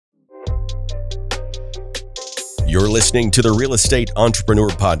You're listening to the Real Estate Entrepreneur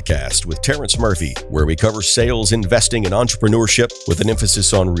Podcast with Terrence Murphy, where we cover sales, investing, and entrepreneurship with an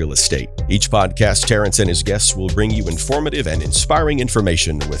emphasis on real estate. Each podcast, Terrence and his guests will bring you informative and inspiring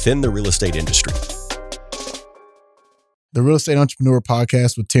information within the real estate industry. The Real Estate Entrepreneur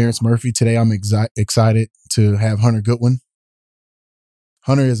Podcast with Terrence Murphy. Today, I'm excited to have Hunter Goodwin.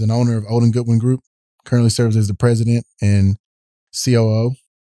 Hunter is an owner of Oldham Goodwin Group, currently serves as the president and COO.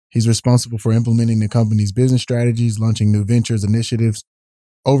 He's responsible for implementing the company's business strategies, launching new ventures, initiatives,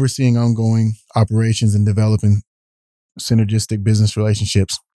 overseeing ongoing operations, and developing synergistic business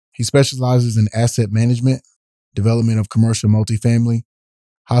relationships. He specializes in asset management, development of commercial multifamily,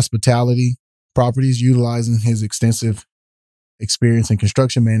 hospitality, properties, utilizing his extensive experience in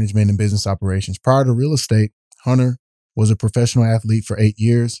construction management and business operations. Prior to real estate, Hunter was a professional athlete for 8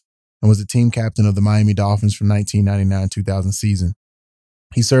 years and was the team captain of the Miami Dolphins from 1999-2000 season.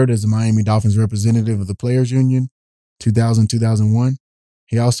 He served as the Miami Dolphins representative of the Players Union 2000-2001.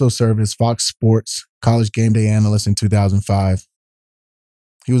 He also served as Fox Sports college game day analyst in 2005.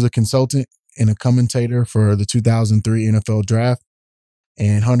 He was a consultant and a commentator for the 2003 NFL Draft.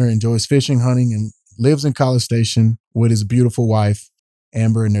 And Hunter enjoys fishing, hunting, and lives in College Station with his beautiful wife,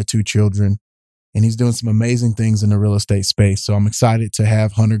 Amber, and their 2 children. And he's doing some amazing things in the real estate space. So I'm excited to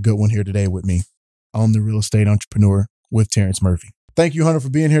have Hunter Goodwin here today with me on the Real Estate Entrepreneur with Terrence Murphy. Thank you, Hunter, for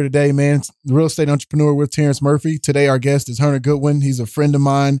being here today, man. It's the Real Estate Entrepreneur with Terrence Murphy. Today, our guest is Hunter Goodwin. He's a friend of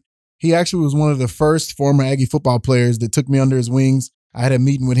mine. He actually was one of the first former Aggie football players that took me under his wings. I had a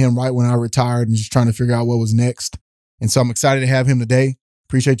meeting with him right when I retired and just trying to figure out what was next. And so I'm excited to have him today.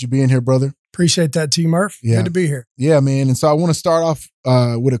 Appreciate you being here, brother. Appreciate that, T. Murph. Yeah. Good to be here. Yeah, man. And so I want to start off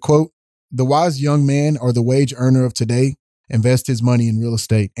with a quote. The wise young man or the wage earner of today invests his money in real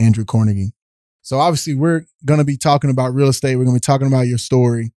estate, Andrew Carnegie. So obviously we're going to be talking about real estate. We're going to be talking about your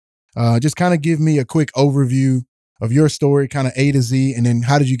story. Just kind of give me a quick overview of your story, kind of A to Z, and then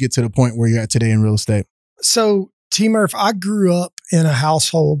how did you get to the point where you're at today in real estate? So, T. Murph, I grew up in a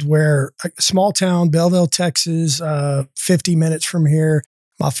household where a small town, Belleville, Texas, 50 minutes from here.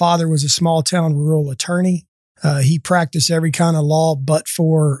 My father was a small town rural attorney. He practiced every kind of law, but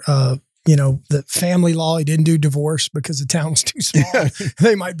for the family law. He didn't do divorce because the town was too small. Yeah.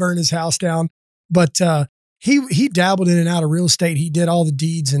 They might burn his house down. But he dabbled in and out of real estate. He did all the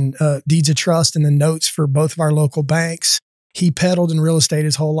deeds and deeds of trust and the notes for both of our local banks. He peddled in real estate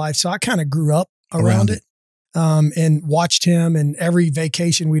his whole life. So I kind of grew up around it and watched him. And every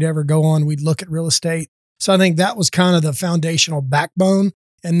vacation we'd ever go on, we'd look at real estate. So I think that was kind of the foundational backbone.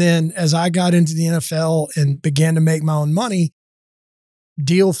 And then as I got into the NFL and began to make my own money,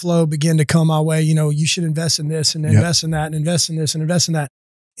 deal flow began to come my way. You should invest in this and invest in that and invest in this and invest in that.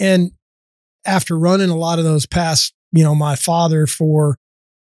 And after running a lot of those past, my father for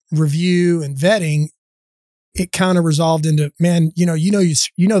review and vetting, it kind of resolved into, man, you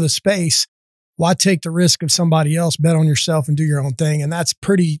know the space. Why take the risk of somebody else? Bet on yourself and do your own thing. And that's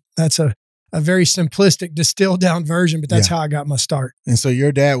a very simplistic, distilled down version, but that's how I got my start. And so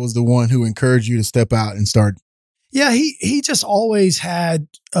your dad was the one who encouraged you to step out and start. Yeah, he just always had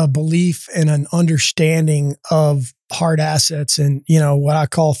a belief and an understanding of hard assets and, what I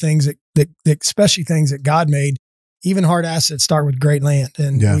call things that especially things that God made. Even hard assets start with great land.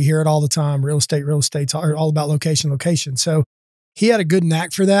 And we hear it all the time. Real estate's all about location. So he had a good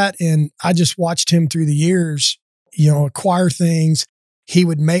knack for that. And I just watched him through the years, acquire things. He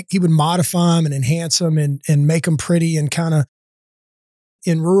would modify them and enhance them and make them pretty. And kind of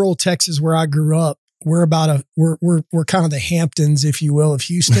in rural Texas where I grew up, we're kind of the Hamptons, if you will, of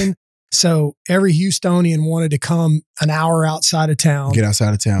Houston. So every Houstonian wanted to come an hour outside of town. Get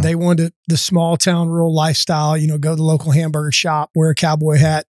outside of town. They wanted the small town rural lifestyle, go to the local hamburger shop, wear a cowboy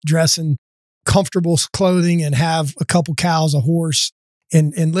hat, dress in comfortable clothing and have a couple cows, a horse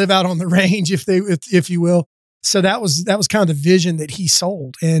and live out on the range if you will. So that was kind of the vision that he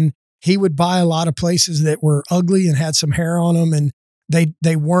sold. And he would buy a lot of places that were ugly and had some hair on them and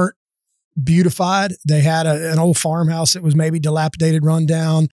they weren't beautified. They had an old farmhouse that was maybe dilapidated, run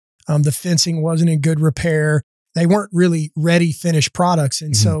down. The fencing wasn't in good repair. They weren't really ready, finished products.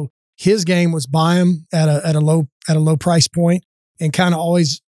 And so his game was buy them at a low price point and kind of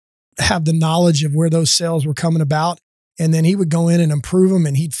always have the knowledge of where those sales were coming about. And then he would go in and improve them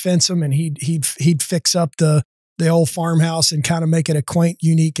and he'd fence them and he'd fix up the old farmhouse and kind of make it a quaint,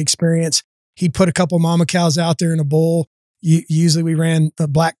 unique experience. He'd put a couple mama cows out there in a bull. Usually we ran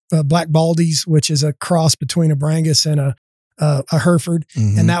black Baldies, which is a cross between a Brangus and a Hereford.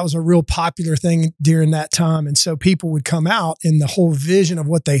 And that was a real popular thing during that time. And so people would come out and the whole vision of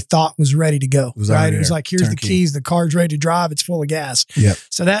what they thought was ready to go, right? It was like, here's the keys, the car's ready to drive. It's full of gas. Yep.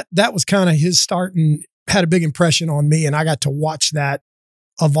 So that was kind of his start and had a big impression on me, and I got to watch that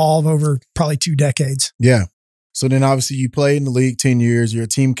evolve over probably 2 decades. Yeah. So then obviously you played in the league 10 years. You're a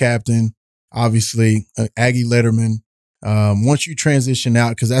team captain, obviously, Aggie letterman. Once you transition out,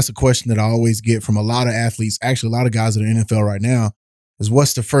 because that's a question that I always get from a lot of athletes, actually a lot of guys that are in the NFL right now, is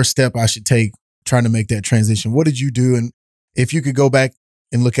what's the first step I should take trying to make that transition? What did you do? And if you could go back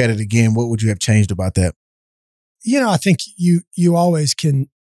and look at it again, what would you have changed about that? I think you always can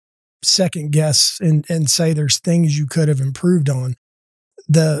second guess and say there's things you could have improved on.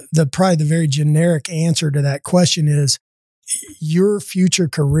 Probably the very generic answer to that question is your future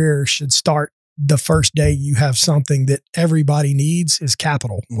career should start the first day you have something that everybody needs is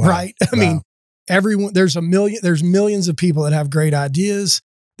capital, right? I mean, everyone, there's millions of people that have great ideas.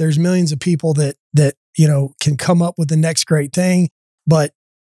 There's millions of people that can come up with the next great thing, but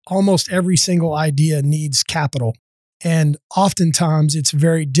almost every single idea needs capital. And oftentimes it's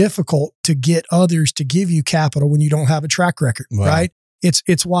very difficult to get others to give you capital when you don't have a track record, right?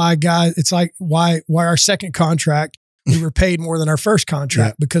 It's why why our second contract, we were paid more than our first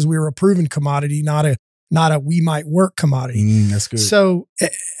contract because we were a proven commodity, not a we might work commodity. That's good. So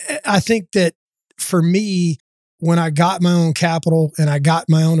I think that for me, when I got my own capital and I got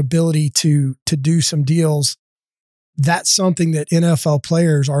my own ability to do some deals, that's something that NFL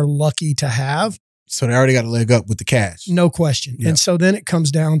players are lucky to have. So they already got a leg up with the cash. No question. Yep. And so then it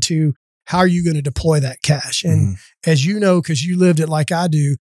comes down to how are you going to deploy that cash? And as you know, because you lived it like I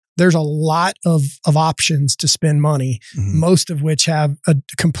do, there's a lot of options to spend money, most of which have a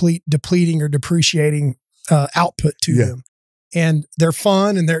complete depleting or depreciating output to them. And they're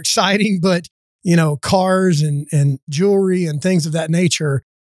fun and they're exciting, but cars and jewelry and things of that nature,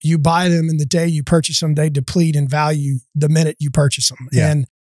 you buy them and the day you purchase them, they deplete in value the minute you purchase them. Yeah. And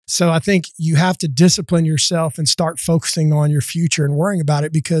so I think you have to discipline yourself and start focusing on your future and worrying about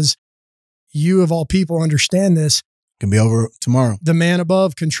it, because you of all people understand this. Can be over tomorrow. The man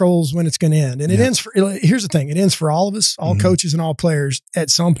above controls when it's going to end. And it ends here's the thing. It ends for all of us, all coaches and all players. At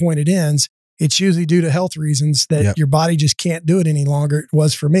some point it ends. It's usually due to health reasons that your body just can't do it any longer. It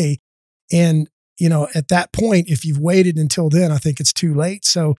was for me. And, at that point, if you've waited until then, I think it's too late.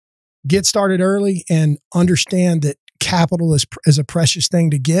 So get started early and understand that capital is a precious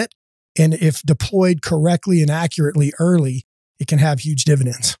thing to get. And if deployed correctly and accurately early, it can have huge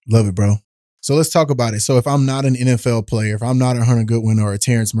dividends. Love it, bro. So let's talk about it. So if I'm not an NFL player, if I'm not a Hunter Goodwin or a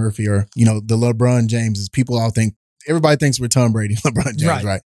Terrence Murphy or, the LeBron Jameses, everybody thinks we're Tom Brady, LeBron James,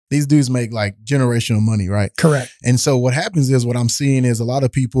 right? These dudes make like generational money, right? Correct. And so what happens is, what I'm seeing is a lot of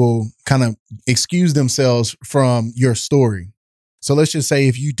people kind of excuse themselves from your story. So let's just say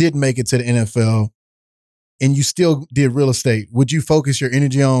if you did make it to the NFL and you still did real estate, would you focus your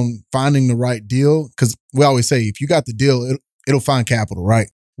energy on finding the right deal? Because we always say, if you got the deal, it'll find capital,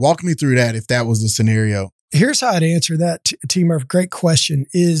 right? Walk me through that if that was the scenario. Here's how I'd answer that, T. Murph. Great question.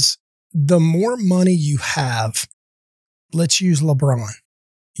 Is the more money you have, let's use LeBron.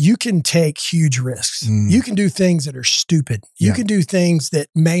 You can take huge risks. You can do things that are stupid. You can do things that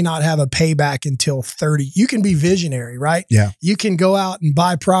may not have a payback until 30. You can be visionary, right? Yeah. You can go out and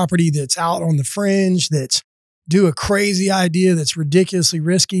buy property that's out on the fringe, that's do a crazy idea that's ridiculously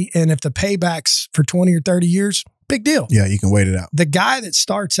risky. And if the payback's for 20 or 30 years, big deal. Yeah, you can wait it out. The guy that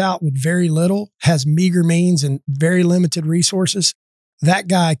starts out with very little, has meager means and very limited resources, that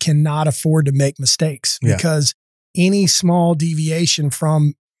guy cannot afford to make mistakes because any small deviation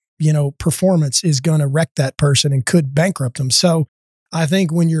from performance is going to wreck that person and could bankrupt them. So I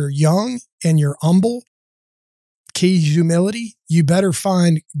think when you're young and you're humble, key humility, you better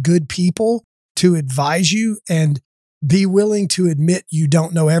find good people to advise you and be willing to admit you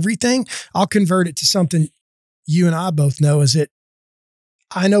don't know everything. I'll convert it to something you and I both know, is that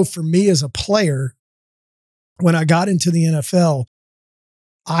I know for me as a player, when I got into the NFL,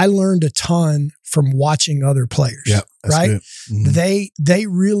 I learned a ton from watching other players, right? They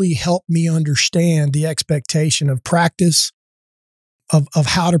really helped me understand the expectation of practice, of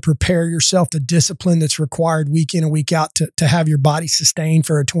how to prepare yourself, the discipline that's required week in and week out to have your body sustained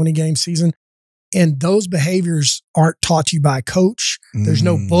for a 20-game season. And those behaviors aren't taught you by a coach. There's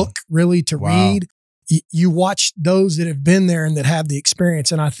no book really to read. You watch those that have been there and that have the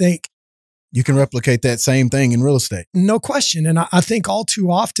experience. And I think you can replicate that same thing in real estate. No question. And I think all too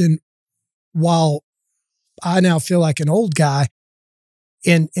often, while I now feel like an old guy,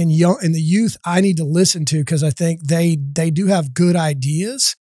 in the youth, I need to listen to, because I think they do have good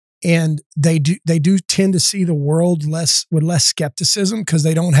ideas, and they do tend to see the world with less skepticism, because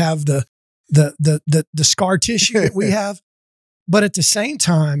they don't have the scar tissue that we have. But at the same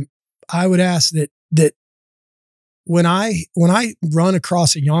time, I would ask that when I run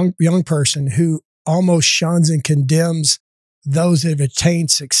across a young person who almost shuns and condemns those that have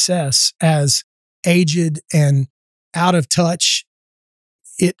attained success as aged and out of touch.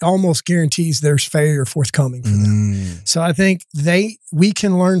 It almost guarantees there's failure forthcoming for them. So I think we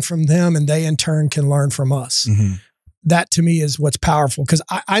can learn from them, and they in turn can learn from us. That to me is what's powerful. Because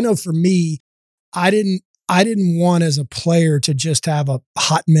I know for me, I didn't want as a player to just have a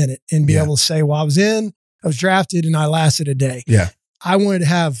hot minute and be able to say, well, I was drafted and I lasted a day. Yeah. I wanted to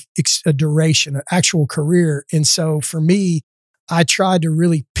have a duration, an actual career. And so for me, I tried to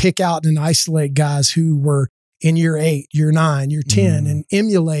really pick out and isolate guys who were in year 8, year 9, year 10, and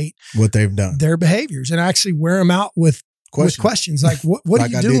emulate what they've done, their behaviors, and actually wear them out with questions like, what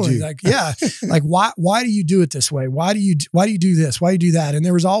like are you doing? Like, like why do you do it this way? Why do you do this? Why do you do that? And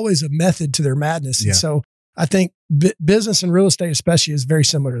there was always a method to their madness. And so I think business and real estate especially is very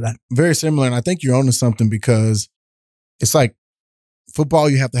similar to that. Very similar. And I think you're onto something, because it's like football,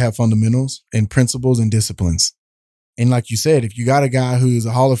 you have to have fundamentals and principles and disciplines. And like you said, if you got a guy who's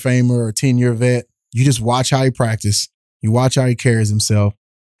a Hall of Famer or a 10-year vet, you just watch how he practices. You watch how he carries himself.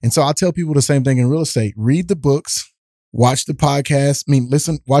 And so I tell people the same thing in real estate. Read the books, watch the podcast.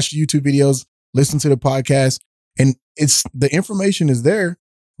 Watch the YouTube videos, listen to the podcast. And the information is there.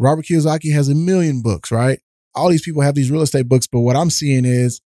 Robert Kiyosaki has 1 million books, right? All these people have these real estate books. But what I'm seeing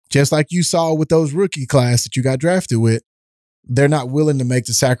is, just like you saw with those rookie class that you got drafted with, they're not willing to make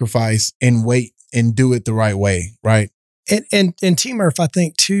the sacrifice and wait and do it the right way, right? And T. Murph, I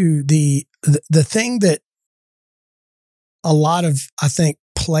think too, the thing that a lot of, I think,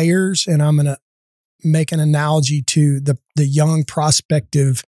 players, and I'm going to make an analogy to the young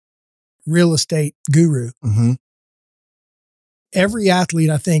prospective real estate guru. Every athlete,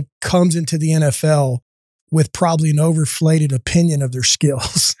 I think, comes into the NFL with probably an overinflated opinion of their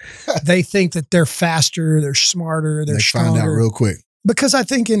skills. They think that they're faster, they're smarter, they're stronger. Find out real quick. Because I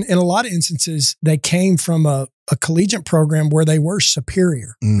think in a lot of instances, they came from a collegiate program where they were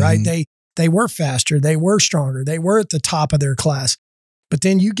superior, right? They were faster, they were stronger, they were at the top of their class. But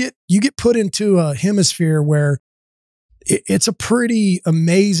then you get put into a hemisphere where it's a pretty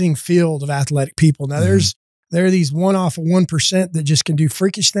amazing field of athletic people. Now there are these one-off of 1% that just can do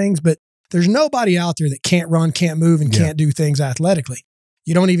freakish things, but there's nobody out there that can't run, can't move, and can't do things athletically.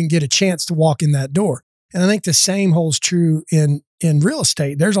 You don't even get a chance to walk in that door. And I think the same holds true in real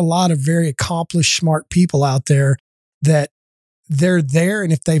estate. There's a lot of very accomplished, smart people out there that they're there.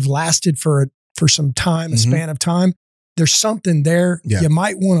 And if they've lasted for some time, a span of time, there's something there. You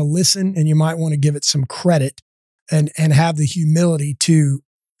might want to listen, and you might want to give it some credit and have the humility to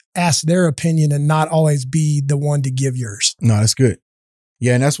ask their opinion and not always be the one to give yours. No, that's good.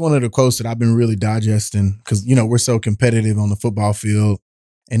 Yeah. And that's one of the quotes that I've been really digesting, because, we're so competitive on the football field.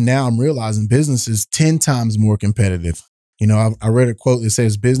 And now I'm realizing business is 10 times more competitive. I read a quote that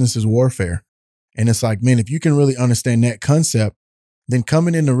says business is warfare. And it's like, man, if you can really understand that concept, then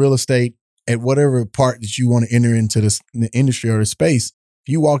coming into real estate at whatever part that you want to enter into the industry or the space,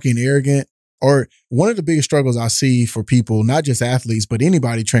 if you walk in arrogant, or one of the biggest struggles I see for people, not just athletes, but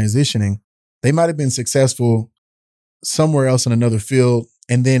anybody transitioning, they might have been successful somewhere else in another field,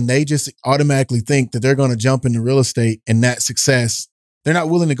 and then they just automatically think that they're going to jump into real estate, and that success, they're not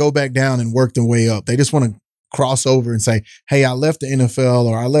willing to go back down and work their way up. They just want to cross over and say, hey, I left the NFL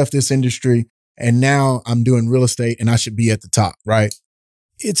or I left this industry and now I'm doing real estate and I should be at the top, right?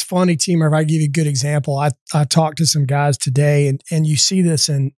 It's funny, T. Murph, I give you a good example. I talked to some guys today, and you see this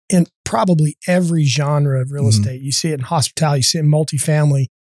in probably every genre of real estate. You see it in hospitality, you see it in multifamily,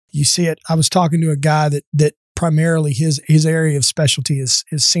 you see it. I was talking to a guy that primarily his area of specialty is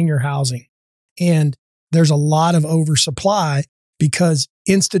senior housing. And there's a lot of oversupply because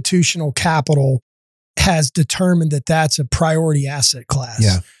institutional capital has determined that that's a priority asset class.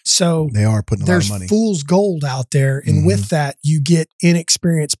 Yeah. So they are putting a lot of money. There's fool's gold out there. And with that, you get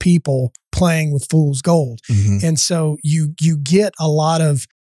inexperienced people playing with fool's gold. And so you get a lot of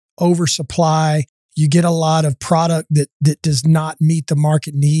oversupply. You get a lot of product that does not meet the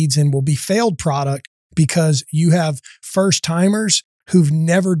market needs and will be failed product because you have first timers who've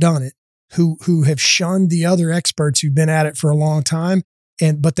never done it, who have shunned the other experts who've been at it for a long time.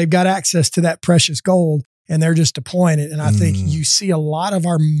 But they've got access to that precious gold and they're just deploying it. And I think you see a lot of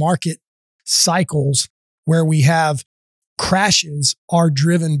our market cycles where we have crashes are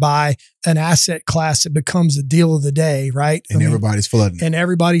driven by an asset class that becomes the deal of the day, right? And everybody's flooding it. And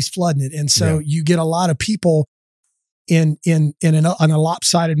everybody's flooding it. And so you get a lot of people in a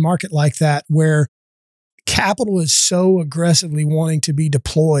lopsided market like that where capital is so aggressively wanting to be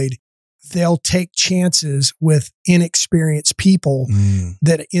deployed, they'll take chances with inexperienced people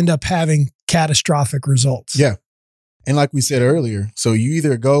that end up having catastrophic results. Yeah. And like we said earlier, so you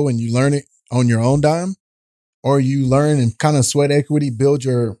either go and you learn it on your own dime, or you learn and kind of sweat equity, build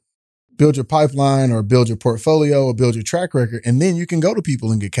your pipeline or build your portfolio or build your track record, and then you can go to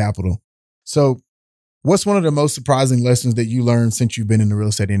people and get capital. So what's one of the most surprising lessons that you learned since you've been in the real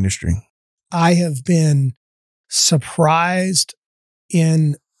estate industry? I have been surprised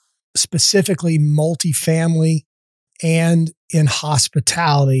in specifically multifamily and in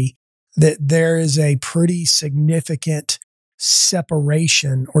hospitality that there is a pretty significant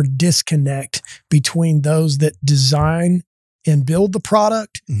separation or disconnect between those that design and build the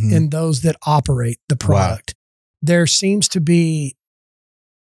product and those that operate the product. Wow. There seems to be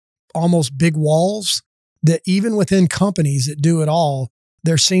almost big walls that even within companies that do it all,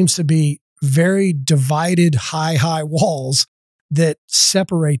 there seems to be very divided high walls that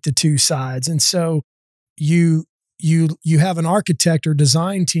separate the two sides. And so you have an architect or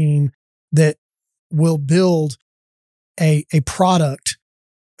design team that will build a product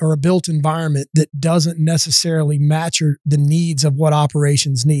or a built environment that doesn't necessarily match the needs of what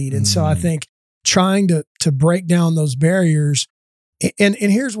operations need. And so I think trying to break down those barriers, and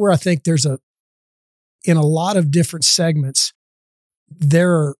here's where I think in a lot of different segments,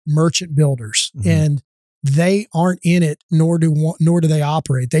 there are merchant builders and they aren't in it, nor do they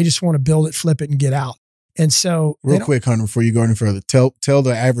operate. They just want to build it, flip it, and get out. And so, real quick, Hunter, before you go any further, tell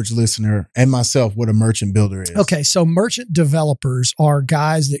the average listener and myself what a merchant builder is. Okay, so merchant developers are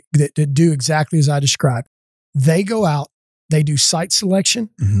guys that do exactly as I described. They go out, they do site selection,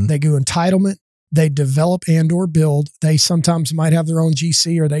 they do entitlement, they develop and or build. They sometimes might have their own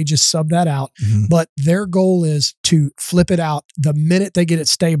GC or they just sub that out. But their goal is to flip it out the minute they get it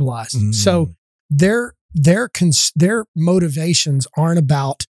stabilized. So their motivations aren't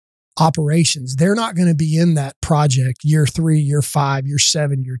about operations. They're not going to be in that project year 3, year 5, year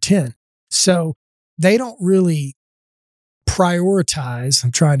 7, year 10. So they don't really prioritize,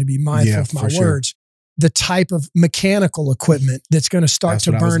 I'm trying to be mindful of my words, the type of mechanical equipment that's going to start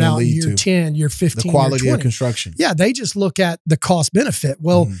to burn out in year 10, year 15, the quality year 20. Of construction. Yeah, they just look at the cost benefit.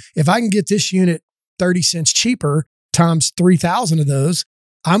 Well, if I can get this unit 30 cents cheaper times 3,000 of those,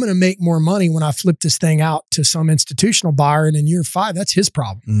 I'm going to make more money when I flip this thing out to some institutional buyer. And in year 5, that's his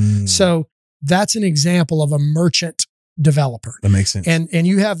problem. So that's an example of a merchant developer. That makes sense. And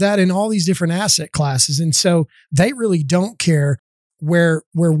you have that in all these different asset classes. And so they really don't care where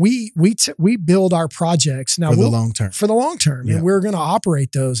we build our projects now for the long term. And we're going to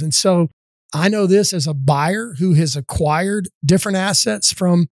operate those. And so I know this as a buyer who has acquired different assets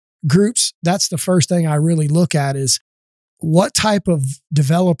from groups. That's the first thing I really look at is what type of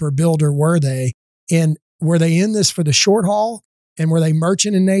developer builder were they? And were they in this for the short haul? And were they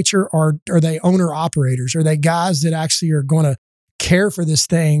merchant in nature, or are they owner operators? Are they guys that actually are going to care for this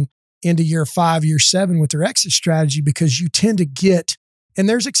thing into year 5, year 7 with their exit strategy? Because you tend to get, and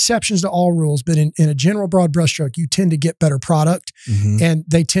there's exceptions to all rules, but in a general broad brushstroke, you tend to get better product and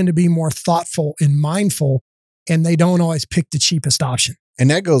they tend to be more thoughtful and mindful, and they don't always pick the cheapest option. And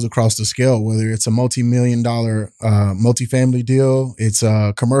that goes across the scale, whether it's a multi-million-dollar multifamily deal, it's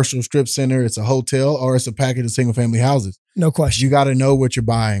a commercial strip center, it's a hotel, or it's a package of single-family houses. No question. You got to know what you're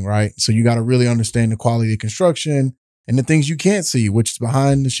buying, right? So you got to really understand the quality of construction and the things you can't see, which is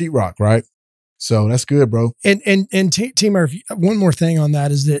behind the sheetrock, right? So that's good, bro. And T. Murphy, one more thing on that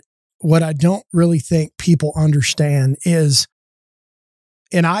is that what I don't really think people understand is,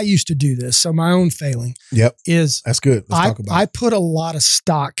 and I used to do this, so my own failing is that's good. Let's talk about it. I put a lot of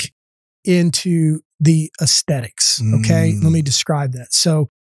stock into the aesthetics. Okay, let me describe that. So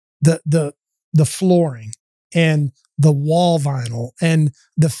the flooring and the wall vinyl and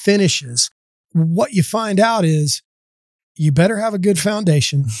the finishes. What you find out is you better have a good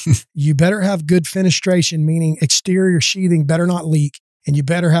foundation. You better have good fenestration, meaning exterior sheathing better not leak, and you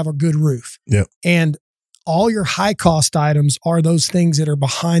better have a good roof. Yep. And all your high cost items are those things that are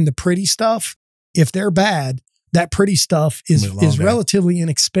behind the pretty stuff. If they're bad, that pretty stuff is relatively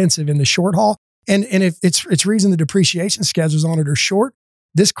inexpensive in the short haul. And if it's reason the depreciation schedules on it are short,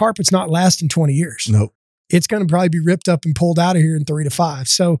 this carpet's not lasting 20 years. Nope. It's going to probably be ripped up and pulled out of here in 3 to 5.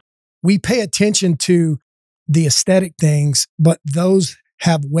 So we pay attention to the aesthetic things, but those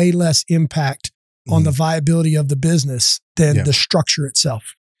have way less impact on the viability of the business than the structure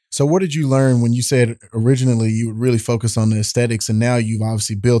itself. So what did you learn when you said originally you would really focus on the aesthetics, and now you've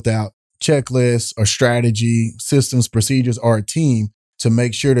obviously built out checklists or strategy, systems, procedures, or a team to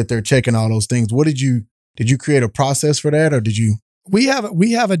make sure that they're checking all those things? What did you create a process for that, or did you? We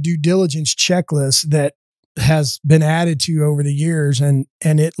have a due diligence checklist that has been added to over the years, and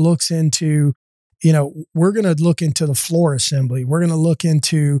it looks into, we're going to look into the floor assembly. We're going to look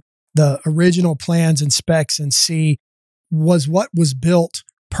into the original plans and specs and see, was what was built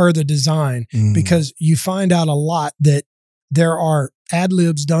per the design, because you find out a lot that there are ad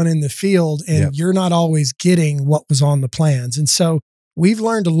libs done in the field and you're not always getting what was on the plans. And so we've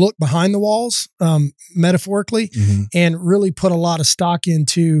learned to look behind the walls, metaphorically, and really put a lot of stock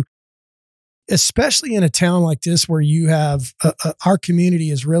into, especially in a town like this where you have our community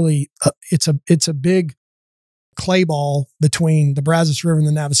is really it's a big clay ball between the Brazos River and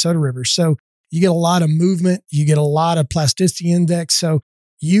the Navasota River. So you get a lot of movement, you get a lot of plasticity index. So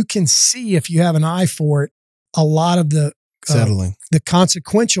you can see, if you have an eye for it, a lot of the settling, the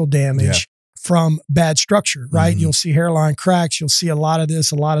consequential damage from bad structure, right? You'll see hairline cracks. You'll see a lot of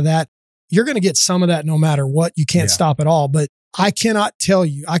this, a lot of that. You're going to get some of that no matter what. You can't stop it all. But I cannot tell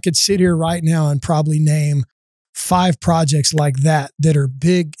you, I could sit here right now and probably name 5 projects like that are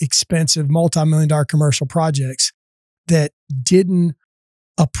big, expensive, multi-million-dollar commercial projects that didn't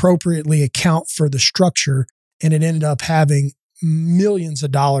appropriately account for the structure, and it ended up having millions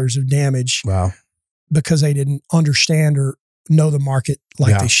of dollars of damage. Wow. Because they didn't understand or know the market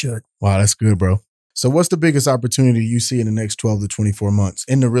like they should. Wow, that's good, bro. So what's the biggest opportunity you see in the next 12 to 24 months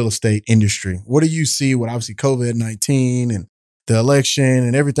in the real estate industry? What do you see with obviously COVID-19 and the election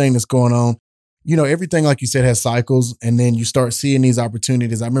and everything that's going on? You know, everything, like you said, has cycles, and then you start seeing these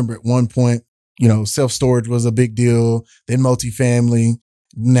opportunities. I remember at one point, you know, self-storage was a big deal, then multifamily,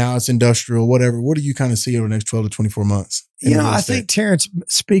 now it's industrial, whatever. What do you kind of see over the next 12 to 24 months? You know, I think, Terrence,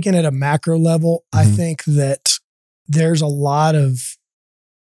 speaking at a macro level, I think that there's a lot of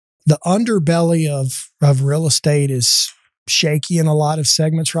the underbelly of real estate is shaky in a lot of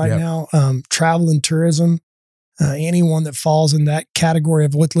segments right now. Travel and tourism, anyone that falls in that category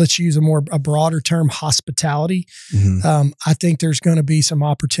of let's use a broader term, hospitality. I think there's going to be some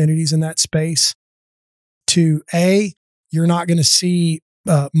opportunities in that space. You're not going to see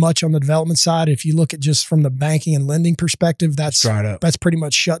much on the development side. If you look at just from the banking and lending perspective, that's pretty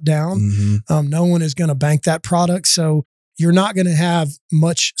much shut down. No one is going to bank that product. So you're not going to have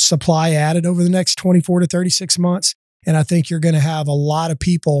much supply added over the next 24 to 36 months. And I think you're going to have a lot of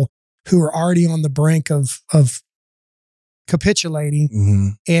people who are already on the brink of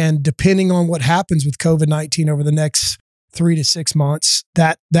capitulating. And depending on what happens with COVID-19 over the next 3 to 6 months,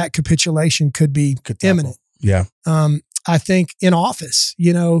 that capitulation could be imminent. I think in office,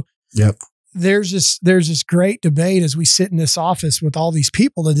 you know, there's this great debate as we sit in this office with all these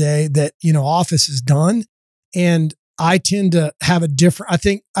people today that, you know, office is done. And I tend to have a different,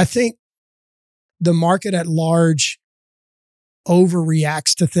 I think the market at large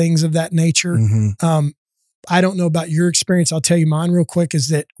overreacts to things of that nature. I don't know about your experience. I'll tell you mine real quick is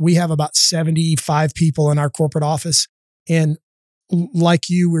that we have about 75 people in our corporate office, and like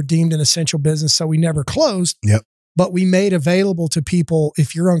you, we're deemed an essential business. So we never closed. But we made available to people,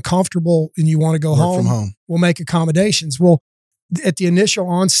 if you're uncomfortable and you want to go home, we'll make accommodations. Well, at the initial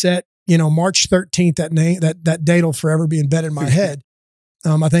onset, you know, March 13th, that date will forever be embedded in my head.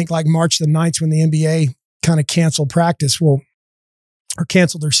 I think like March the 9th when the NBA kind of canceled practice, or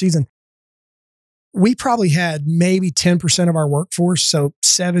canceled their season. We probably had maybe 10% of our workforce, so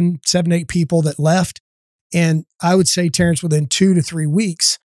 7, 8 people that left. And I would say, Terrence, within 2 to 3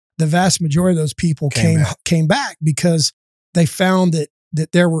 weeks, the vast majority of those people came back because they found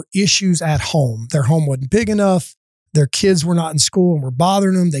that there were issues at home. Their home wasn't big enough. Their kids were not in school and were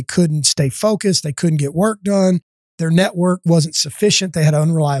bothering them. They couldn't stay focused. They couldn't get work done. Their network wasn't sufficient. They had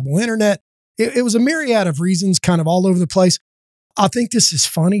unreliable internet. It was a myriad of reasons kind of all over the place. I think this is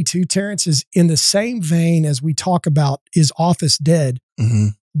funny too, Terrence, is in the same vein as we talk about, is office dead?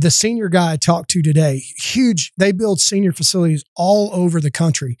 The senior guy I talked to today, huge, they build senior facilities all over the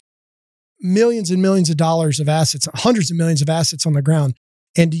country. Millions and millions of dollars of assets, hundreds of millions of assets on the ground.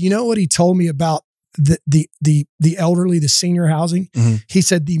 And do you know what he told me about the elderly, the senior housing? He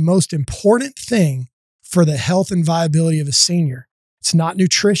said the most important thing for the health and viability of a senior, it's not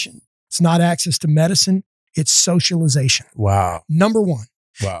nutrition, it's not access to medicine, it's socialization. Wow. Number one.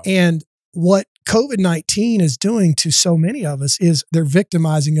 Wow. And what COVID-19 is doing to so many of us is they're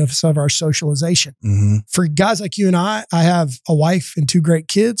victimizing us of our socialization. For guys like you and I have a wife and 2 great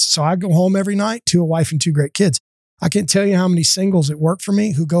kids. So I go home every night to a wife and 2 great kids. I can't tell you how many singles that work for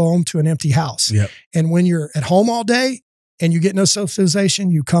me who go home to an empty house. And when you're at home all day and you get no socialization,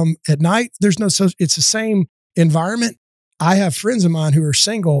 you come at night, there's no it's the same environment. I have friends of mine who are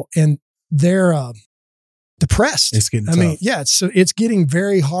single and they're depressed. It's getting tough. It's getting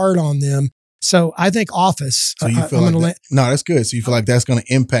very hard on them. So I think office. So you feel like no, that's good. So you feel like that's going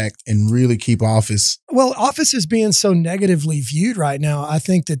to impact and really keep office. Well, office is being so negatively viewed right now. I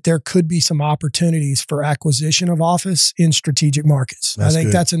think that there could be some opportunities for acquisition of office in strategic markets. I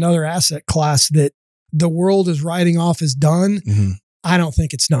think that's another asset class that the world is writing off as done. I don't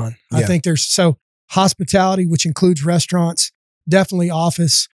think it's done. Yeah. I think there's hospitality, which includes restaurants, definitely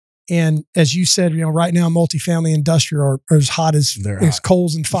office. And as you said, right now, multifamily industrial are as hot as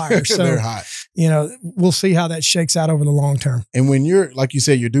coals and fire. So they're hot. We'll see how that shakes out over the long term. And when you're, like you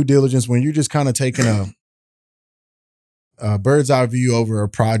said, your due diligence, when you're just kind of taking a bird's eye view over a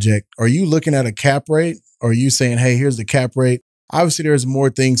project, are you looking at a cap rate? Or are you saying, hey, here's the cap rate? Obviously, there's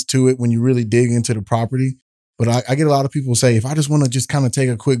more things to it when you really dig into the property. But I get a lot of people say, if I just want to just kind of take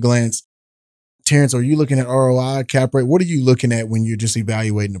a quick glance, Terrence, are you looking at ROI, cap rate? What are you looking at when you're just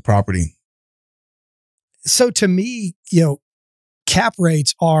evaluating the property? So to me, cap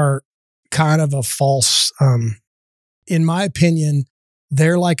rates are kind of a false, in my opinion,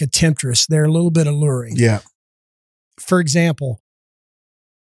 they're like a temptress. They're a little bit alluring. Yeah. For example,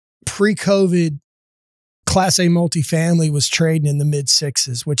 pre-COVID, Class A multifamily was trading in the mid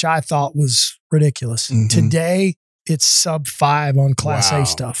sixes, which I thought was ridiculous. Mm-hmm. Today, it's sub 5 on Class A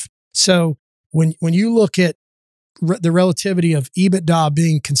stuff. So when you look at the relativity of EBITDA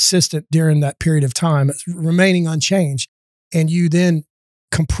being consistent during that period of time, remaining unchanged, and you then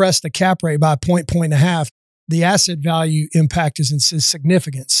compress the cap rate by a point and a half, the asset value impact is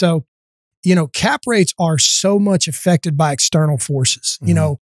significant. So, cap rates are so much affected by external forces.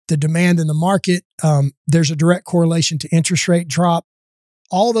 Mm-hmm. The demand in the market, there's a direct correlation to interest rate drop.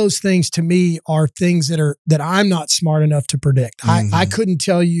 All those things to me are things that I'm not smart enough to predict. Mm-hmm. I couldn't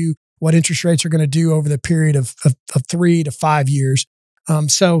tell you what interest rates are going to do over the period of 3 to 5 years.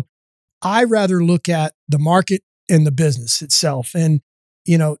 So I rather look at the market and the business itself. And,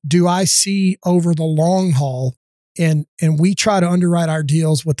 do I see over the long haul, and we try to underwrite our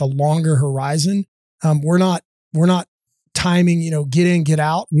deals with a longer horizon. We're not timing, get in, get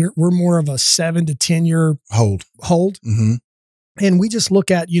out. We're more of a 7 to 10 year hold. Mm-hmm. And we just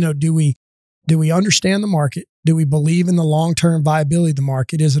look at, do we understand the market? Do we believe in the long-term viability of the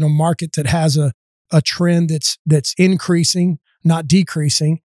market? Is it a market that has a trend that's increasing, not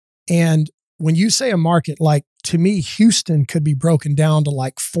decreasing? And when you say a market, like to me, Houston could be broken down to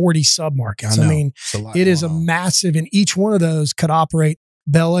like 40 submarkets. I mean, it is a massive, and each one of those could operate.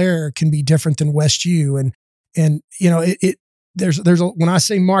 Bel Air can be different than West U. And there's when I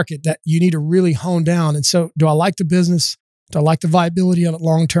say market, that you need to really hone down. And so do I like the business? Do I like the viability of it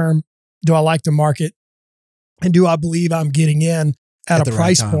long-term? Do I like the market? And do I believe I'm getting in at a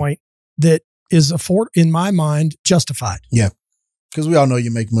price point that is in my mind, justified? Yeah. Because we all know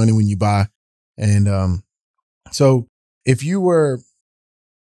you make money when you buy. And so if you were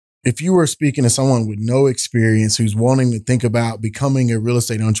speaking to someone with no experience who's wanting to think about becoming a real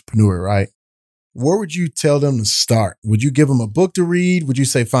estate entrepreneur, right? Where would you tell them to start? Would you give them a book to read? Would you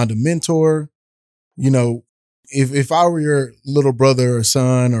say find a mentor? If I were your little brother or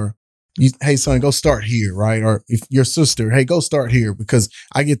son, or hey son, go start here, right? Or if your sister, hey, go start here, because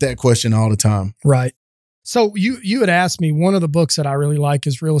I get that question all the time. Right. So you had asked me, one of the books that I really like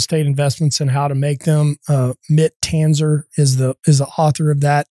is Real Estate Investments and How to Make Them. Mitt Tanzer is the author of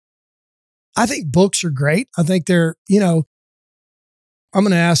that. I think books are great. I think they're, I'm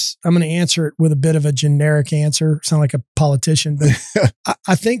going to answer it with a bit of a generic answer. Sound like a politician, but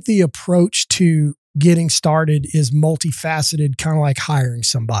I think the approach to getting started is multifaceted, kind of like hiring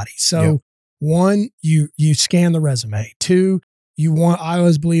somebody. So one, you scan the resume. Two, I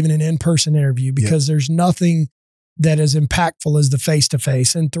always believe in an in-person interview, because there's nothing that is impactful as the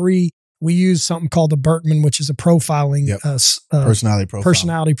face-to-face. And three, we use something called the Berkman, which is a profiling,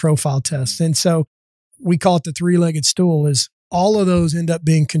 personality profile test. And so we call it the three-legged stool. Is all of those end up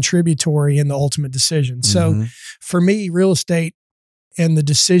being contributory in the ultimate decision. So for me, real estate and the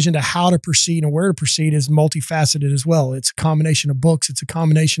decision to how to proceed and where to proceed is multifaceted as well. It's a combination of books. It's a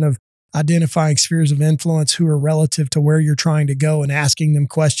combination of identifying spheres of influence who are relative to where you're trying to go and asking them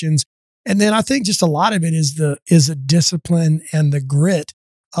questions. And then I think just a lot of it is a discipline and the grit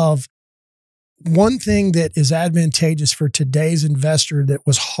of one thing that is advantageous for today's investor that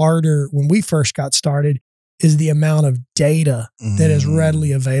was harder when we first got started is the amount of data that is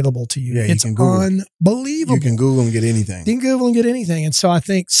readily available to you. It's unbelievable. You can Google and get anything. And so I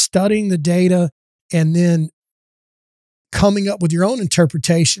think studying the data and then coming up with your own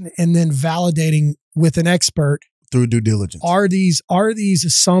interpretation and then validating with an expert through due diligence. Are these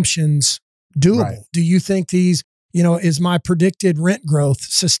assumptions doable? Right. Do you think these, is my predicted rent growth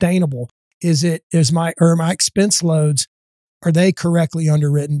sustainable? Are my expense loads, are they correctly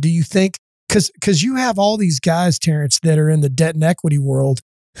underwritten? Do you think, because you have all these guys, Terrence, that are in the debt and equity world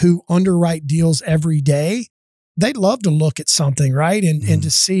who underwrite deals every day. They'd love to look at something, right? And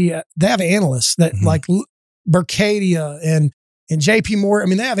to see, they have analysts that like Berkadia and JP Morgan. I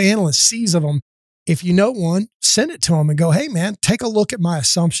mean, they have analysts, seas of them. if you know one, send it to them and go, hey man, take a look at my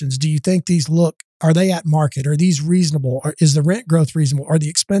assumptions. Do you think are they at market? Are these reasonable? Is the rent growth reasonable? Are the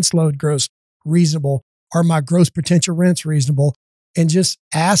expense load growth reasonable? Are my gross potential rents reasonable? And just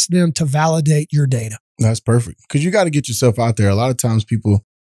ask them to validate your data. That's perfect. Because you got to get yourself out there. A lot of times people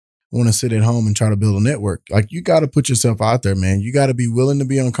want to sit at home and try to build a network. Like, you got to put yourself out there, man. You got to be willing to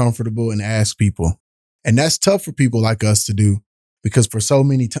be uncomfortable and ask people. And that's tough for people like us to do, because for so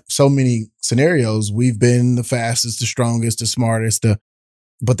many scenarios, we've been the fastest, the strongest, the smartest,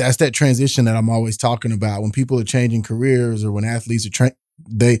 but that's that transition that I'm always talking about. When people are changing careers, or when athletes are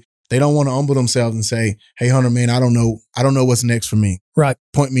they don't want to humble themselves and say, hey, Hunter, man, I don't know what's next for me. Right.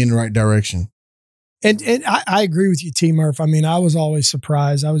 Point me in the right direction. And I agree with you, T. Murph. I mean, I was always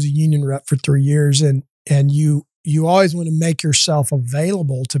surprised. I was a union rep for 3 years, and you always want to make yourself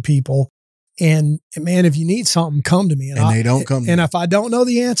available to people. And man, if you need something, come to me. And they don't come to me. And if I don't know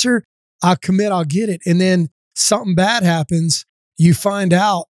the answer, I commit, I'll get it. And then something bad happens, you find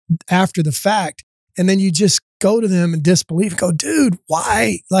out after the fact, and then you just go to them in disbelief and go, dude,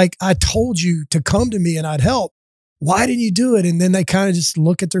 why? Like, I told you to come to me and I'd help. Why didn't you do it? And then they kind of just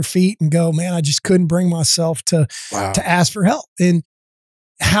look at their feet and go, man, I just couldn't bring myself to ask for help. And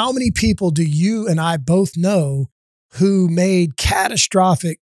how many people do you and I both know who made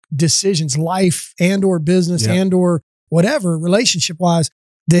catastrophic decisions, life and or business and or whatever, relationship wise,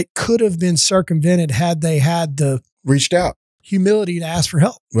 that could have been circumvented had they had the reached out humility to ask for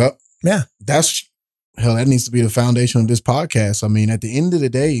help? Well, yeah, that needs to be the foundation of this podcast. I mean, at the end of the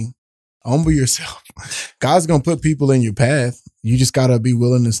day, humble yourself. God's going to put people in your path. You just got to be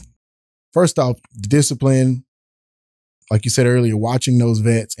willing to, first off, discipline, like you said earlier, watching those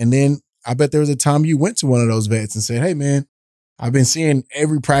vets. And then I bet there was a time you went to one of those vets and said, hey man, I've been seeing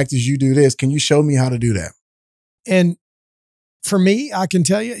every practice you do this. Can you show me how to do that? And for me, I can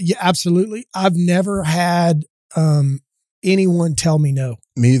tell you, yeah, absolutely. I've never had anyone tell me no.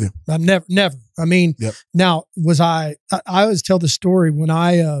 Me either. I've never. I mean, now I always tell the story when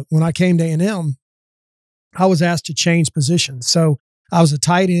I came to A&M, I was asked to change positions. So I was a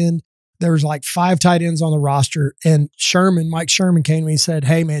tight end. There was like 5 tight ends on the roster, and Mike Sherman came to me and said,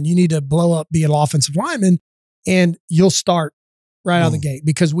 hey man, you need to blow up, be an offensive lineman, and you'll start right out of the gate,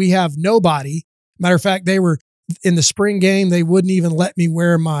 because we have nobody. Matter of fact, they were in the spring game, they wouldn't even let me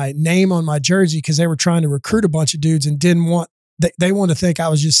wear my name on my jersey because they were trying to recruit a bunch of dudes and didn't want, they wanted to think I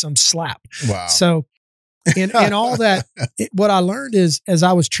was just some slap. Wow. So, and all that, what I learned is, as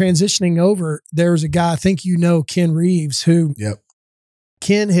I was transitioning over, there was a guy, I think you know, Ken Reeves, who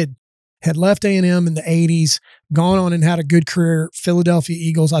Ken had left A&M in the 80s, gone on and had a good career. Philadelphia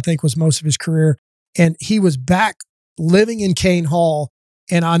Eagles, I think, was most of his career. And he was back living in Kane Hall.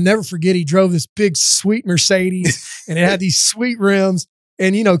 And I'll never forget, he drove this big, sweet Mercedes and it had these sweet rims.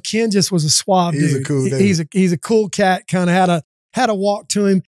 And, you know, Ken just was a suave dude. He's a cool dude. He's a cool cat, kind of had a walk to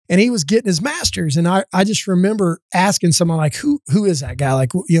him. And he was getting his master's. And I just remember asking someone like, who is that guy?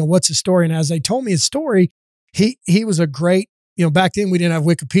 Like, you know, what's his story? And as they told me his story, he was a great, you know, back then we didn't have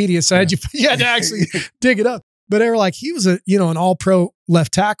Wikipedia, so you had to actually dig it up. But they were like, he was an all-pro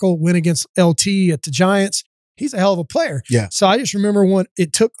left tackle, went against LT at the Giants. He's a hell of a player. Yeah. So I just remember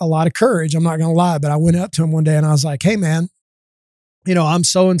it took a lot of courage. I'm not going to lie, but I went up to him one day and I was like, hey man, you know, I'm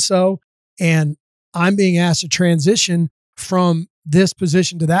so-and-so and I'm being asked to transition from this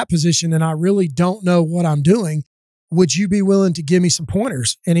position to that position. And I really don't know what I'm doing. Would you be willing to give me some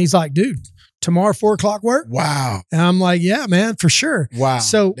pointers? And he's like, dude, tomorrow, 4:00 work? Wow. And I'm like, yeah, man, for sure. Wow.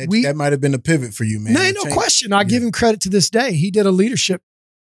 So that might've been a pivot for you, man. No question. I give him credit to this day. He did a leadership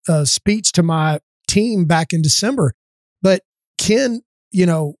speech to my team back in December, but Ken, you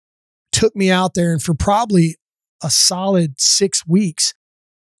know, took me out there and for probably a solid 6 weeks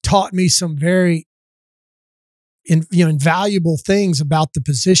taught me some very invaluable things about the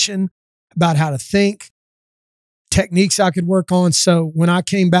position, about how to think, techniques I could work on. So when I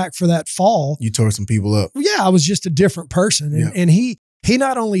came back for that fall, you tore some people up. Yeah, I was just a different person. And he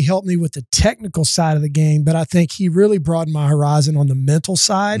not only helped me with the technical side of the game, but I think he really broadened my horizon on the mental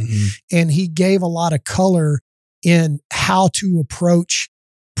side. Mm-hmm. And he gave a lot of color in how to approach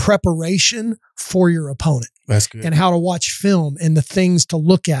preparation for your opponent. That's good. And how to watch film and the things to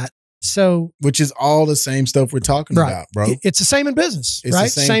look at. So, which is all the same stuff we're talking about, bro. It's the same in business, it's right?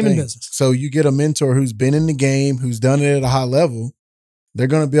 The same in business. So you get a mentor who's been in the game, who's done it at a high level. They're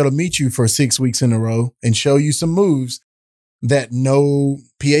going to be able to meet you for 6 weeks in a row and show you some moves that no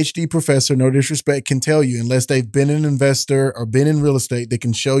PhD professor, no disrespect, can tell you unless they've been an investor or been in real estate. They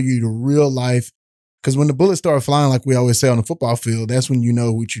can show you the real life. Because when the bullets start flying, like we always say on the football field, that's when you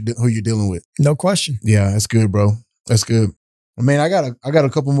know who you're dealing with. No question. Yeah, that's good, bro. That's good. Man, I got a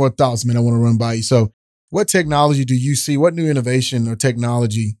couple more thoughts, man, I want to run by you. So what technology do you see? What new innovation or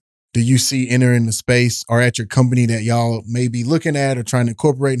technology do you see entering the space or at your company that y'all may be looking at or trying to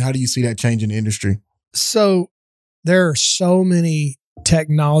incorporate? And how do you see that changing the industry? So there are so many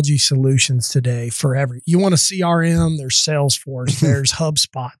technology solutions today for you want a CRM, there's Salesforce, there's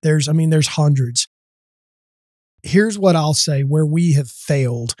HubSpot, there's hundreds. Here's what I'll say where we have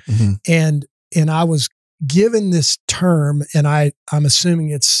failed. And I was given this term, and I'm assuming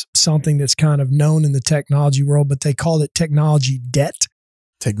it's something that's kind of known in the technology world, but they call it technology debt.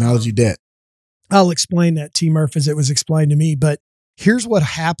 Technology debt. I'll explain that, T. Murph, as it was explained to me. But here's what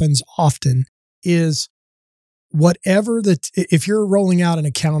happens often is if you're rolling out an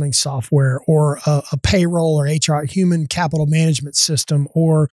accounting software or a payroll or HR, human capital management system,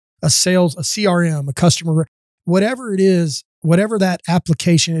 or a CRM, a customer, whatever it is, whatever that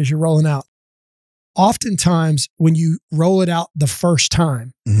application is you're rolling out, oftentimes when you roll it out the first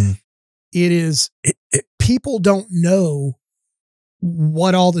time, people don't know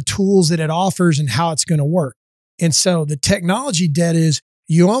what all the tools that it offers and how it's going to work. And so the technology debt is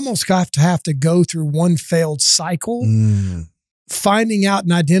you almost have to go through one failed cycle, finding out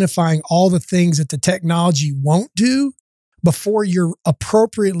and identifying all the things that the technology won't do before you're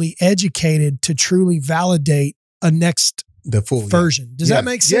appropriately educated to truly validate the full version. Does that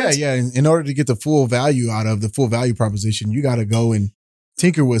make sense? Yeah. In order to get the full value out of the full value proposition, you got to go and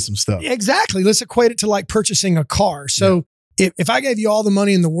tinker with some stuff. Exactly. Let's equate it to like purchasing a car. So if I gave you all the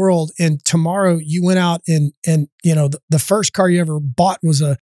money in the world and tomorrow you went out and the first car you ever bought was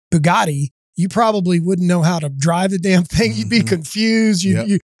a Bugatti, you probably wouldn't know how to drive the damn thing. You'd be confused.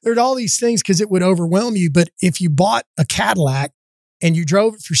 There'd all these things because it would overwhelm you. But if you bought a Cadillac and you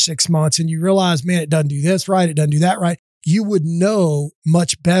drove it for 6 months and you realize, man, it doesn't do this right, it doesn't do that right, you would know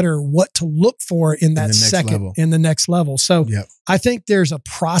much better what to look for in that in the next level. So I think there's a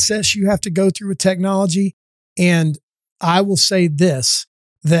process you have to go through with technology. And I will say this,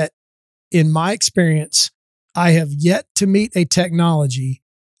 that in my experience, I have yet to meet a technology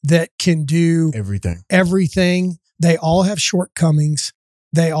that can do everything. They all have shortcomings.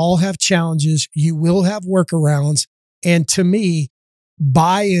 They all have challenges. You will have workarounds. And to me,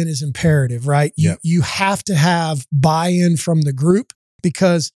 buy-in is imperative, right? You have to have buy-in from the group,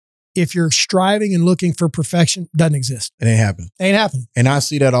 because if you're striving and looking for perfection, it doesn't exist. It ain't happening. And I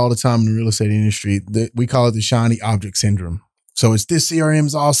see that all the time in the real estate industry. We call it the shiny object syndrome. So it's this CRM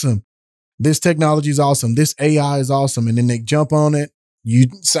is awesome. This technology is awesome. This AI is awesome. And then they jump on it. You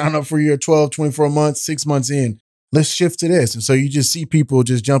sign up for your 12, 24 months, 6 months in. Let's shift to this. And so you just see people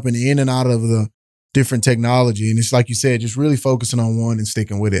just jumping in and out of the different technology. And it's like you said, just really focusing on one and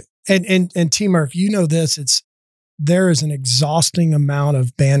sticking with it. And T. Murph, you know this, there is an exhausting amount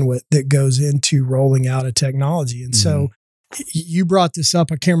of bandwidth that goes into rolling out a technology. And so you brought this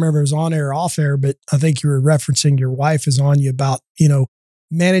up. I can't remember if it was on air or off air, but I think you were referencing your wife is on you about,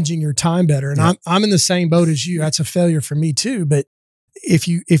 managing your time better. And I'm in the same boat as you. That's a failure for me too. But if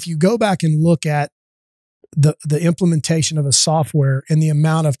you go back and look at the implementation of a software and the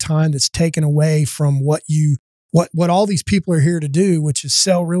amount of time that's taken away from what all these people are here to do, which is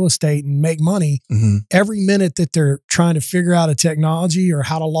sell real estate and make money, every minute that they're trying to figure out a technology or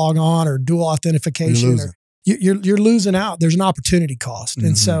how to log on or dual authentication, you're losing out. There's an opportunity cost.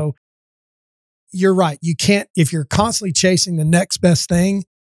 And so you're right. You can't, if you're constantly chasing the next best thing,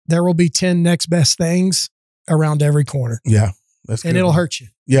 there will be 10 next best things around every corner. Yeah. That's good. And it'll hurt you.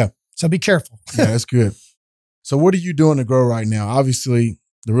 Yeah. So be careful. Yeah, that's good. So what are you doing to grow right now? Obviously,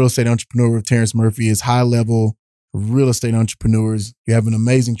 the Real Estate Entrepreneur with Terrence Murphy is high level real estate entrepreneurs. You have an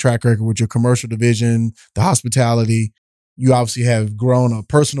amazing track record with your commercial division, the hospitality. You obviously have grown a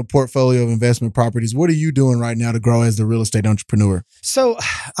personal portfolio of investment properties. What are you doing right now to grow as the real estate entrepreneur? So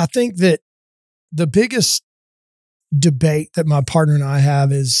I think that the biggest debate that my partner and I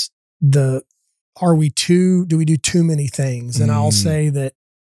have is do we do too many things? And I'll say that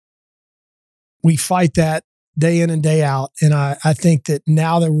we fight that day in and day out. And I think that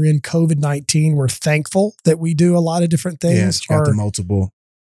now that we're in COVID-19, we're thankful that we do a lot of different things. Yeah, the multiple.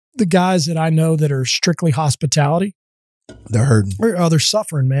 The guys that I know that are strictly hospitality, they're hurting. They're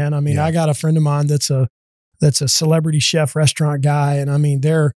suffering, man. I mean, I got a friend of mine that's a celebrity chef restaurant guy. And I mean,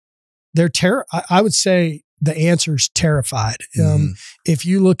 they're I would say the answer is terrified. If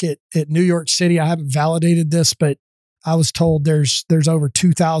you look at New York City, I haven't validated this, but I was told there's over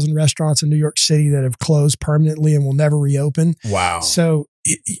 2,000 restaurants in New York City that have closed permanently and will never reopen. Wow. So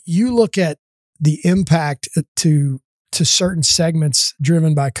you look at the impact to certain segments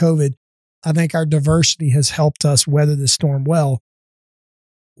driven by COVID. I think our diversity has helped us weather the storm well.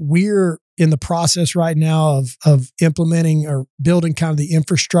 We're in the process right now of implementing or building kind of the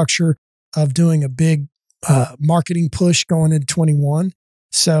infrastructure of doing a big marketing push going into 21.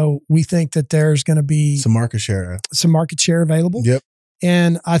 So we think that there's going to be some market share available. Yep.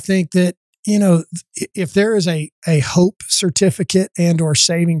 And I think that, if there is a hope certificate and or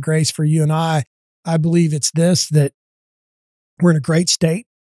saving grace for you and I believe it's this, that we're in a great state.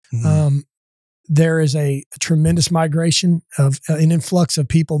 Mm-hmm. There is a tremendous migration of an influx of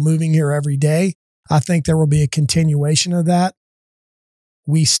people moving here every day. I think there will be a continuation of that.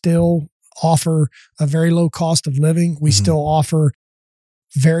 We still offer a very low cost of living. We Mm-hmm. still offer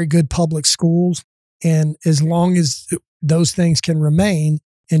very good public schools. And as long as those things can remain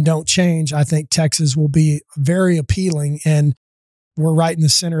and don't change, I think Texas will be very appealing. And we're right in the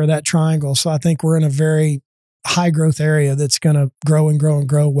center of that triangle. So I think we're in a very high growth area that's going to grow and grow and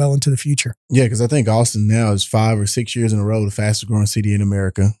grow well into the future. Yeah, because I think Austin now is 5 or 6 years in a row the fastest growing city in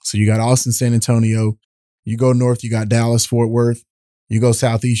America. So you got Austin, San Antonio. You go north, you got Dallas, Fort Worth. You go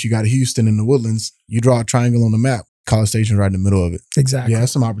southeast, you got Houston and the Woodlands. You draw a triangle on the map. College Station's right in the middle of it. Exactly. Yeah,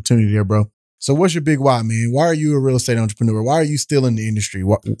 that's some opportunity there, bro. So what's your big why, man? Why are you a real estate entrepreneur? Why are you still in the industry?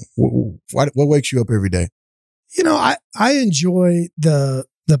 What wakes you up every day? I enjoy the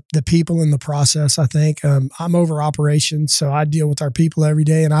people in the process. I think I'm over operations, so I deal with our people every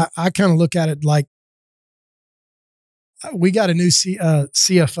day. And I kind of look at it like we got a new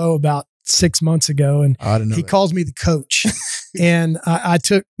CFO about 6 months ago, and he calls me the coach. And I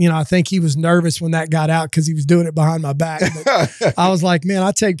took, I think he was nervous when that got out because he was doing it behind my back. But I was like, man,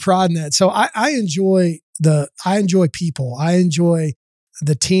 I take pride in that. So I enjoy people. I enjoy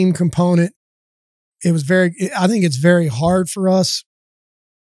the team component. I think it's very hard for us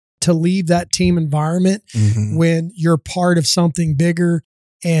to leave that team environment Mm-hmm. when you're part of something bigger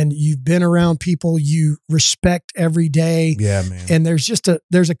and you've been around people you respect every day. Yeah, man. And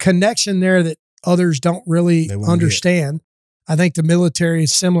there's a connection there that others don't really understand. I think the military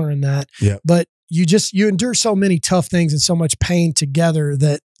is similar in that. Yeah. But you endure so many tough things and so much pain together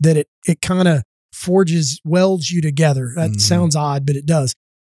that it kind of welds you together. That sounds odd, but it does.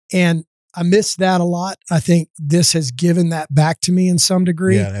 And I miss that a lot. I think this has given that back to me in some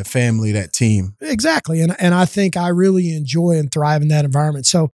degree. Yeah, that family, that team. Exactly. And I think I really enjoy and thrive in that environment.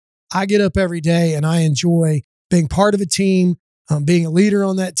 So I get up every day and I enjoy being part of a team, being a leader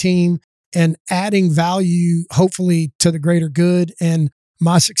on that team, and adding value, hopefully, to the greater good. And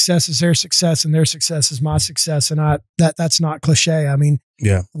my success is their success and their success is my success. And that's not cliche. I mean,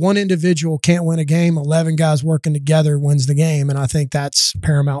 yeah, one individual can't win a game. 11 guys working together wins the game. And I think that's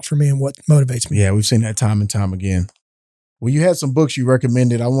paramount for me and what motivates me. Yeah, we've seen that time and time again. Well, you had some books you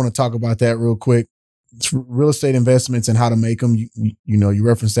recommended. I want to talk about that real quick. It's Real Estate Investments and How to Make Them. You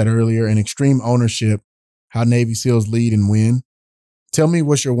referenced that earlier. And Extreme Ownership, How Navy SEALs Lead and Win. Tell me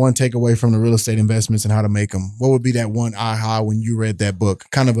what's your one takeaway from the real estate investments and how to make them. What would be that one aha when you read that book?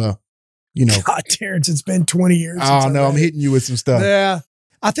 Kind of a, God, Terrence, it's been 20 years. Oh, no, I'm hitting you with some stuff. Yeah.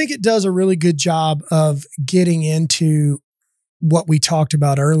 I think it does a really good job of getting into what we talked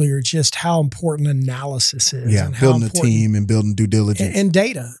about earlier, just how important analysis is. Yeah, and building a team and building due diligence. And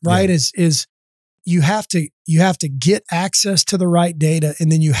data, right? Yeah. Is you have to get access to the right data, and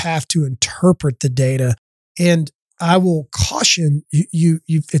then you have to interpret the data. And I will caution you.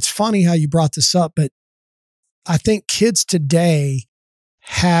 It's funny how you brought this up, but I think kids today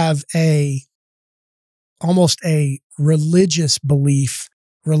have almost a religious belief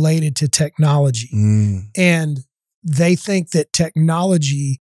related to technology. And they think that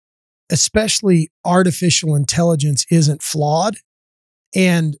technology, especially artificial intelligence, isn't flawed.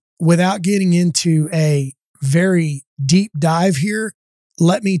 And without getting into a very deep dive here,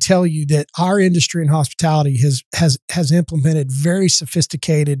 let me tell you that our industry in hospitality has implemented very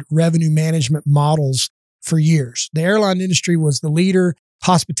sophisticated revenue management models for years. The airline industry was the leader.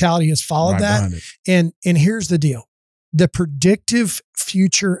 Hospitality has followed that. And here's the deal. The predictive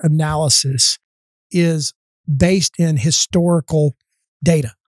future analysis is based in historical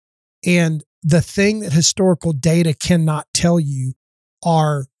data. And the thing that historical data cannot tell you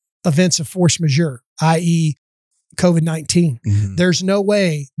are events of force majeure, i.e., COVID-19. Mm-hmm. There's no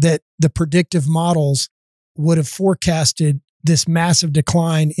way that the predictive models would have forecasted this massive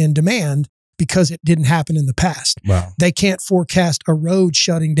decline in demand because it didn't happen in the past. Wow. They can't forecast a road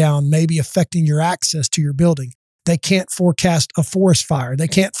shutting down, maybe affecting your access to your building. They can't forecast a forest fire. They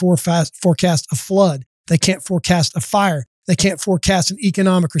can't forecast a flood. They can't forecast a fire. They can't forecast an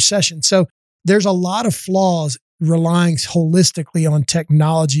economic recession. So there's a lot of flaws relying holistically on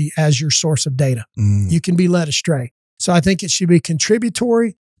technology as your source of data. You can be led astray. So I think it should be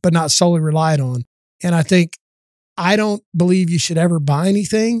contributory, but not solely relied on. And I don't believe you should ever buy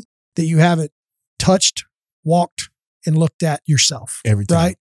anything that you haven't touched, walked, and looked at yourself. Every time.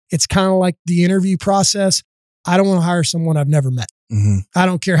 Right? It's kind of like the interview process. I don't want to hire someone I've never met. Mm-hmm. I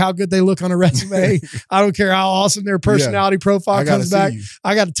don't care how good they look on a resume. I don't care how awesome their personality profile comes back.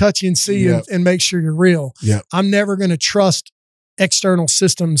 I got to touch you and see you and make sure you're real. Yep. I'm never going to trust external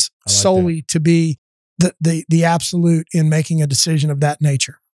systems solely to be the absolute in making a decision of that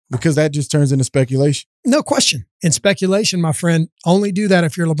nature. Because that just turns into speculation. No question. In speculation, my friend, only do that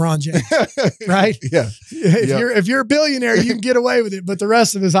if you're LeBron James, right? Yeah. If you're a billionaire, you can get away with it. But the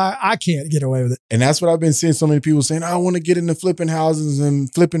rest of us, I can't get away with it. And that's what I've been seeing so many people saying, I want to get into flipping houses and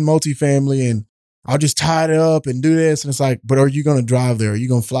flipping multifamily and I'll just tie it up and do this. And it's like, but are you going to drive there? Are you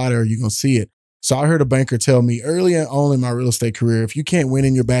going to fly there? Are you going to see it? So I heard a banker tell me early on in my real estate career, if you can't win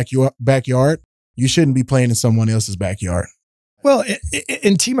in your backyard, you shouldn't be playing in someone else's backyard. Well,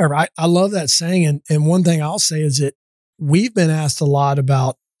 in T-Murph, I love that saying. And one thing I'll say is that we've been asked a lot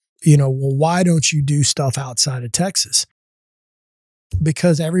about, well, why don't you do stuff outside of Texas?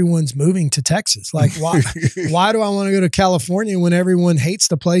 Because everyone's moving to Texas. Like, why do I want to go to California when everyone hates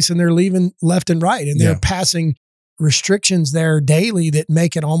the place and they're leaving left and right? And they're passing restrictions there daily that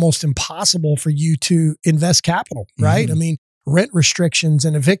make it almost impossible for you to invest capital, right? Mm-hmm. I mean, rent restrictions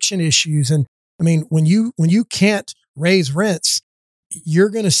and eviction issues. And I mean, when you can't raise rents, you're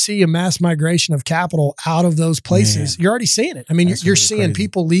going to see a mass migration of capital out of those places. Man. You're already seeing it. I mean, you're seeing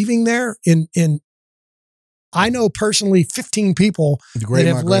people leaving there I know personally 15 people that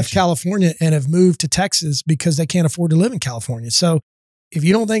have left California and have moved to Texas because they can't afford to live in California. So if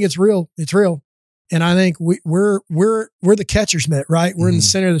you don't think it's real, it's real. And I think we're the catcher's mitt, right? We're in the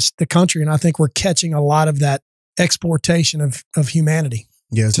center of the country. And I think we're catching a lot of that exportation of humanity.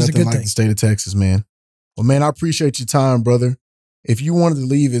 Yeah, it's nothing like the state of Texas, man. Well, man, I appreciate your time, brother. If you wanted to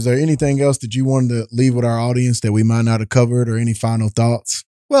leave, is there anything else that you wanted to leave with our audience that we might not have covered or any final thoughts?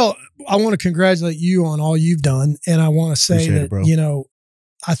 Well, I want to congratulate you on all you've done. And I want to say that,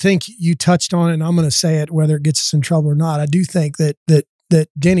 I think you touched on it and I'm going to say it, whether it gets us in trouble or not. I do think that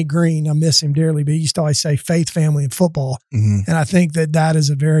Denny Green, I miss him dearly, but he used to always say faith, family, and football. Mm-hmm. And I think that is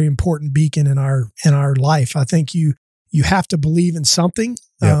a very important beacon in our life. I think you have to believe in something.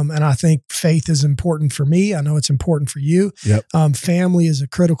 Yep. And I think faith is important for me. I know it's important for you. Yep. Family is a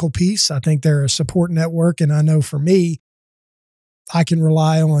critical piece. I think they're a support network. And I know for me, I can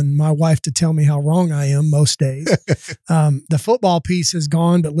rely on my wife to tell me how wrong I am most days. The football piece is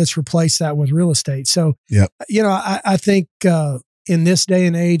gone, but let's replace that with real estate. So, I think in this day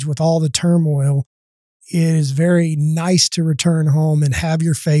and age with all the turmoil, it is very nice to return home and have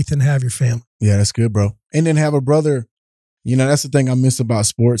your faith and have your family. Yeah, that's good, bro. And then have a brother. That's the thing I miss about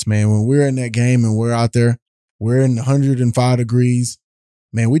sports, man. When we're in that game and we're out there, we're in 105 degrees,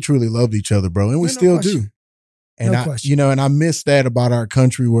 man, we truly loved each other, bro. And we still do. And I miss that about our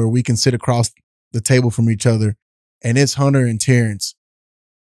country where we can sit across the table from each other and it's Hunter and Terrence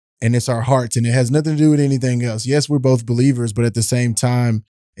and it's our hearts and it has nothing to do with anything else. Yes, we're both believers, but at the same time,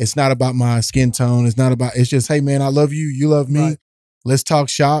 it's not about my skin tone. It's just, hey man, I love you. You love me. Right. Let's talk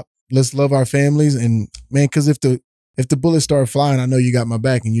shop. Let's love our families. And man, cause if the bullets start flying, I know you got my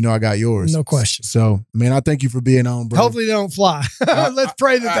back and I got yours. No question. So, man, I thank you for being on, bro. Hopefully they don't fly. Let's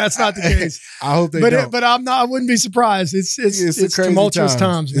pray that's not the case. I hope they don't. But I wouldn't be surprised. It's tumultuous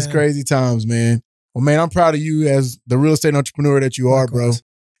times, man. It's crazy times, man. Well, man, I'm proud of you as the real estate entrepreneur that you are, bro.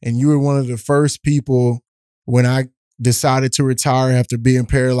 And you were one of the first people when I decided to retire after being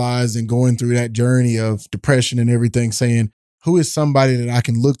paralyzed and going through that journey of depression and everything, saying, who is somebody that I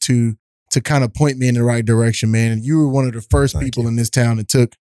can look to kind of point me in the right direction, man. And you were one of the first people in this town that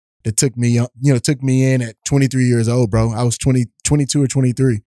took me in at 23 years old, bro. I was 22 or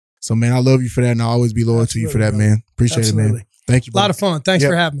 23. So, man, I love you for that, and I'll always be loyal to you for that, man. Appreciate it, man. Thank you, bro. A lot of fun. Thanks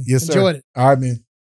for having me. Yes, sir. Enjoyed it. All right, man.